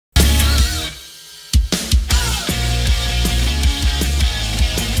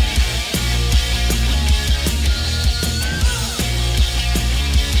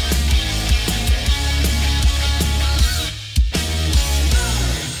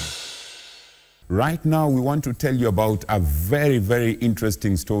right now we want to tell you about a very, very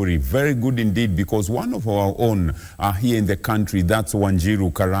interesting story. Very good indeed, because one of our own here in the country, that's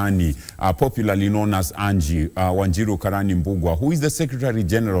Wanjiru Karani, popularly known as Angie, Wanjiru Karani Mbugua, who is the Secretary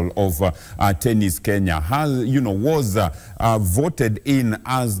General of Tennis Kenya, was voted in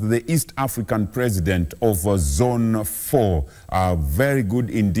as the East African President of Zone 4. Very good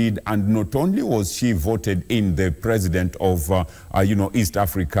indeed. And not only was she voted in the President of, East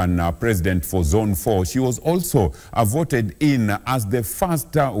African President for Zone 4, she was also voted in as the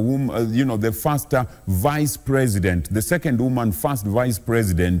first woman, the first Vice President, the second woman first Vice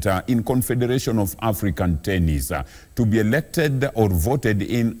President in Confederation of African Tennis to be elected or voted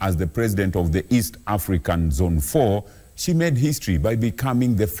in as the President of the East African Zone 4. She made history by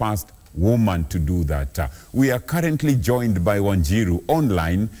becoming the first woman to do that. We are currently joined by Wanjiru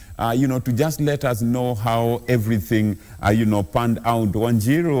online, to just let us know how everything, panned out.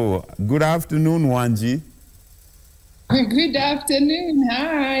 Wanjiru, good afternoon, Wanji. Good afternoon,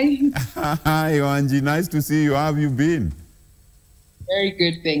 hi. Hi, Wanji, nice to see you. How have you been? Very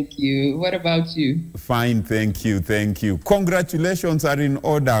good, thank you. What about you? Fine, thank you, thank you. Congratulations are in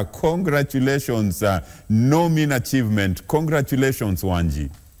order. Congratulations, no mean achievement. Congratulations, Wanji.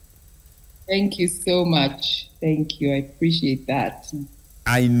 Thank you so much. Thank you. I appreciate that.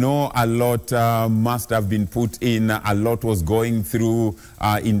 I know a lot must have been put in. A lot was going through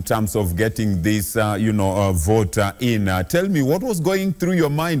in terms of getting this, vote in. Tell me, what was going through your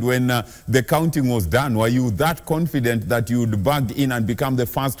mind when the counting was done? Were you that confident that you would bag in and become the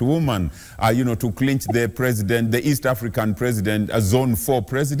first woman, to clinch the president, the East African president, Zone 4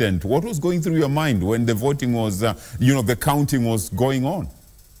 president? What was going through your mind when the voting was, the counting was going on?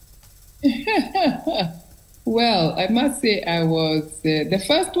 Well, I must say I was, the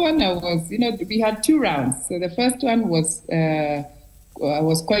first one we had 2 rounds. So the first one was, I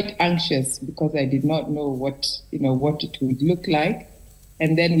was quite anxious because I did not know what it would look like.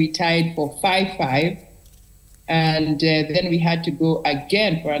 And then we tied for 5-5. And then we had to go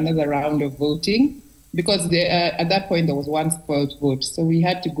again for another round of voting because at that point there was 1 spoiled vote. So we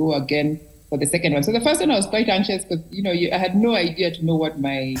had to go again for the second one. So the first one I was quite anxious because, I had no idea to know what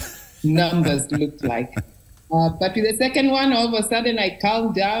my numbers looked like. But with the second one, all of a sudden I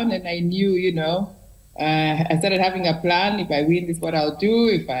calmed down and I knew, I started having a plan. If I win, this is what I'll do.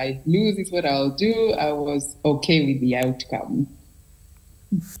 If I lose, this is what I'll do. I was okay with the outcome.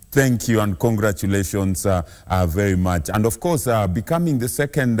 Thank you and congratulations very much. And of course, becoming the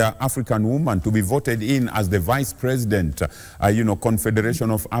second African woman to be voted in as the Vice President,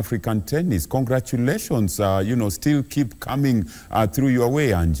 Confederation of African Tennis. Congratulations, still keep coming through your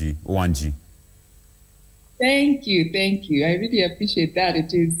way, Wanji. Thank you, thank you. I really appreciate that.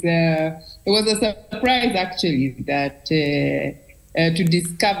 It was a surprise actually that to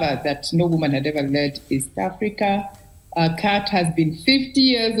discover that no woman had ever led East Africa. Kat has been 50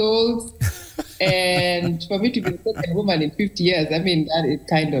 years old, and for me to be the second woman in 50 years, I mean, that is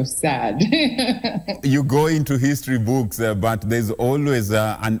kind of sad. You go into history books, but there's always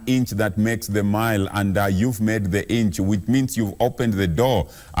an inch that makes the mile, and you've made the inch, which means you've opened the door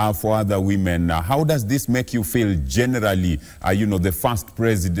for other women. How does this make you feel generally, the first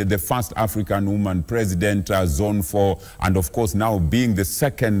president, the first African woman president, Zone 4, and of course now being the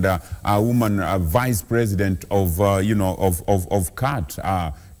second woman vice president of, of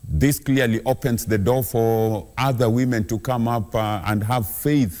CAT? This clearly opens the door for other women to come up and have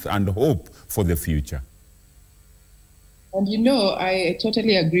faith and hope for the future. And I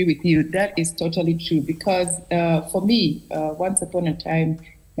totally agree with you. That is totally true because for me, once upon a time,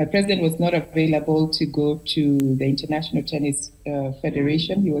 my president was not available to go to the International Tennis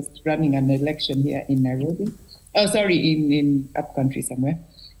Federation. He was running an election here in Nairobi. Oh, sorry, in upcountry somewhere.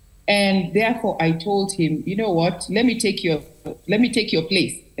 And therefore, I told him, you know what? Let me take your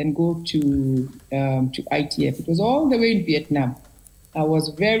place and go to ITF. It was all the way in Vietnam. I was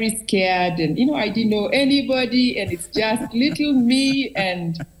very scared, and I didn't know anybody, and it's just little me.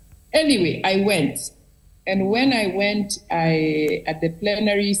 And anyway, I went. And when I went, at the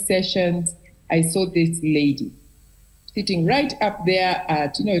plenary sessions, I saw this lady sitting right up there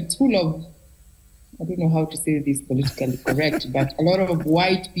at, it's full of, I don't know how to say this politically correct, but a lot of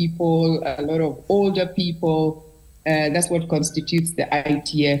white people, a lot of older people. That's what constitutes the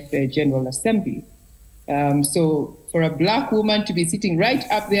ITF General Assembly. So for a black woman to be sitting right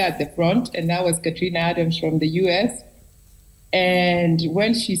up there at the front, and that was Katrina Adams from the US. And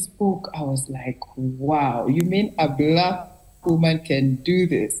when she spoke, I was like, wow, you mean a black woman can do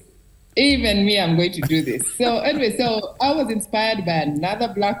this? Even me, I'm going to do this. So anyway, so I was inspired by another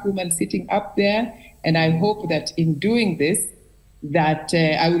black woman sitting up there. And I hope that in doing this, that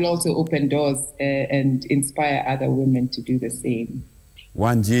I will also open doors and inspire other women to do the same.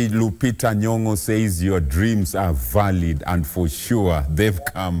 Wanji, Lupita Nyong'o says your dreams are valid and for sure they've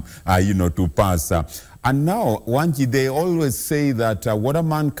come, to pass. And now, Wanji, they always say that what a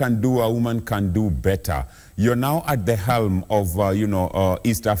man can do, a woman can do better. You're now at the helm of,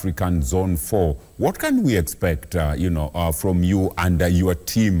 East African Zone 4. What can we expect, from you and your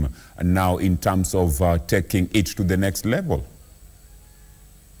team now in terms of taking it to the next level?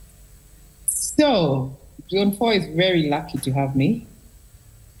 So, Zone 4 is very lucky to have me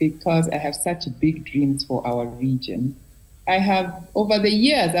because I have such big dreams for our region. I have, over the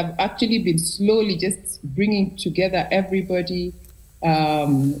years, I've actually been slowly just bringing together everybody.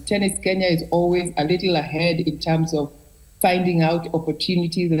 Tennis Kenya is always a little ahead in terms of finding out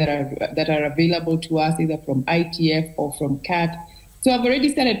opportunities that are available to us, either from ITF or from CAT. So I've already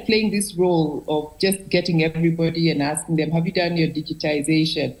started playing this role of just getting everybody and asking them, have you done your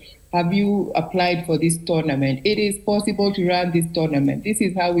digitization? Have you applied for this tournament? It is possible to run this tournament. This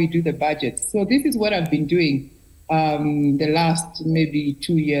is how we do the budget. So this is what I've been doing the last maybe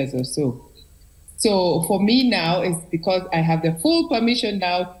 2 years or so. So for me now, it's because I have the full permission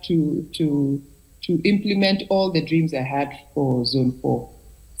now to implement all the dreams I had for Zone 4.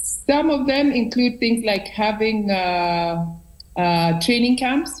 Some of them include things like having training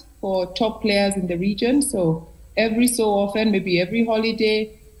camps for top players in the region. So every so often, maybe every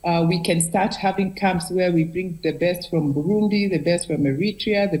holiday, we can start having camps where we bring the best from Burundi, the best from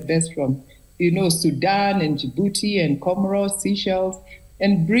Eritrea, the best from, Sudan and Djibouti and Comoros, Seychelles,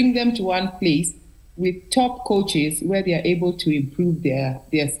 and bring them to one place with top coaches where they are able to improve their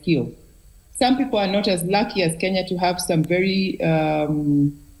skill. Some people are not as lucky as Kenya to have some very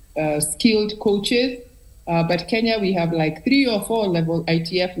skilled coaches, but Kenya, we have like 3 or 4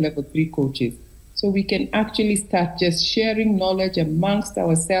 ITF level 3 coaches. So we can actually start just sharing knowledge amongst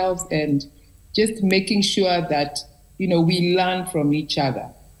ourselves and just making sure that, we learn from each other.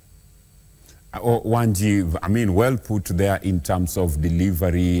 Wanji, well put there in terms of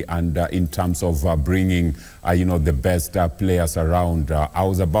delivery and in terms of bringing, the best players around. I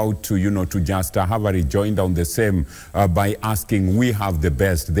was about to, to just have a rejoinder on the same by asking, we have the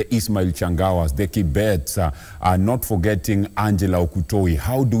best, the Ismail Changawas, the Kibets, not forgetting Angela Okutoi.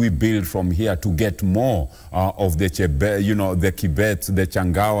 How do we build from here to get more of the, the Kibets, the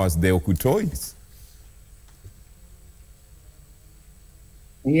Changawas, the Okutois?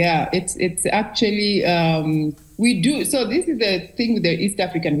 Yeah, it's actually, we do. So this is the thing with the East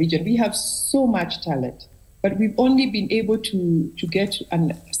African region. We have so much talent, but we've only been able to get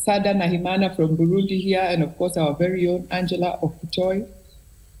Sada Nahimana from Burundi here, and of course our very own Angela Okutoi.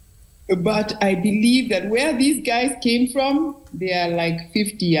 But I believe that where these guys came from, there are like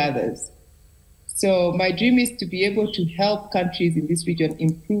 50 others. So my dream is to be able to help countries in this region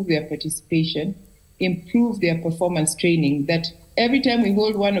improve their participation, improve their performance training, that every time we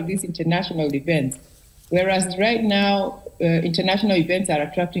hold one of these international events, whereas right now international events are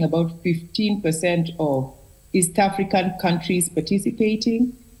attracting about 15% of East African countries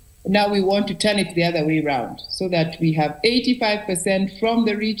participating, now we want to turn it the other way around so that we have 85% from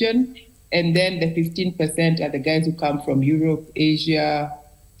the region, and then the 15% are the guys who come from Europe, Asia,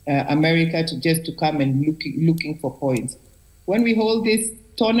 America, to come and looking for points. When we hold this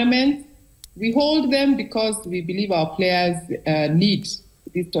tournament, we hold them because we believe our players need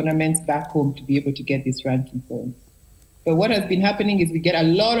these tournaments back home to be able to get these ranking points. But what has been happening is we get a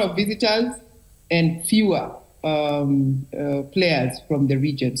lot of visitors and fewer players from the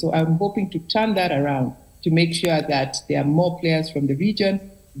region. So I'm hoping to turn that around to make sure that there are more players from the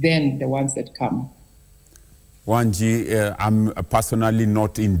region than the ones that come. Wanji, I'm personally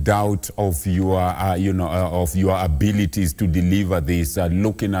not in doubt of your, of your abilities to deliver this.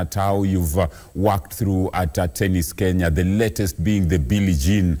 Looking at how you've worked through at Tennis Kenya, the latest being the Billie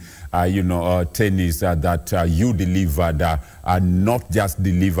Jean, tennis that you delivered, not just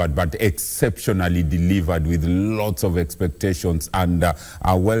delivered, but exceptionally delivered with lots of expectations, and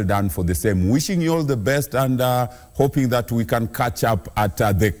well done for the same. Wishing you all the best, and hoping that we can catch up at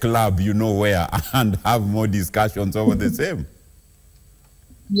the club, where, and have more discussions over the same.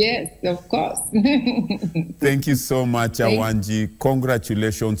 Yes, of course. Thank you so much, Wanji.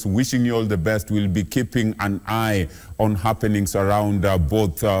 Congratulations. Wishing you all the best. We'll be keeping an eye on happenings around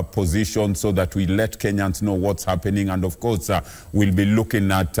both positions so that we let Kenyans know what's happening. And of course, we'll be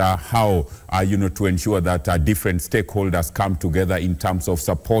looking at how, to ensure that different stakeholders come together in terms of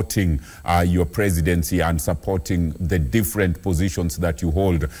supporting your presidency and supporting the different positions that you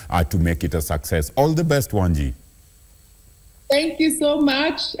hold to make it a success. All the best, Wanji. Thank you so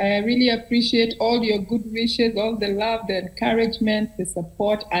much. I really appreciate all your good wishes, all the love, the encouragement, the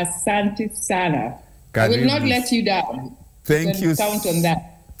support. Asante sana. I will not let you down. Thank you. Count on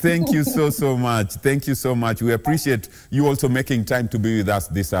that. Thank you so much. Thank you so much. We appreciate you also making time to be with us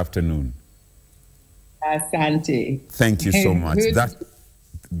this afternoon. Asante. Thank you so much.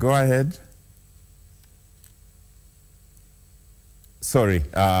 Go ahead. Sorry,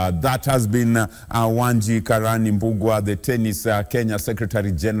 that has been Wanjiru Mbugua, the tennis Kenya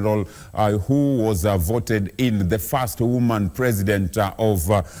Secretary General, who was voted in the first woman president of,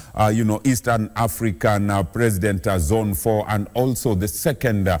 Eastern African President Zone 4, and also the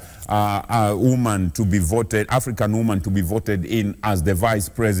second woman to be voted, African woman to be voted in as the Vice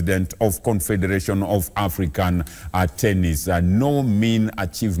President of Confederation of African Tennis. No mean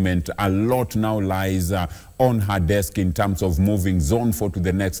achievement. A lot now lies on her desk in terms of moving Zone 4 to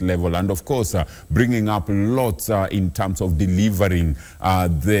the next level, and of course bringing up lots in terms of delivering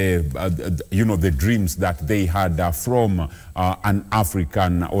the dreams that they had from an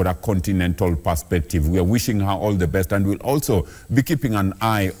African or a continental perspective. We are wishing her all the best, and we'll also be keeping an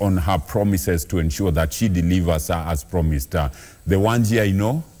eye on her promises to ensure that she delivers as promised. The Wanji, I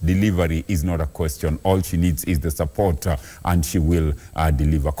know, delivery is not a question. All she needs is the support, and she will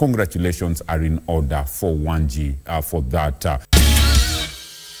deliver. Congratulations are in order for Wanji for that.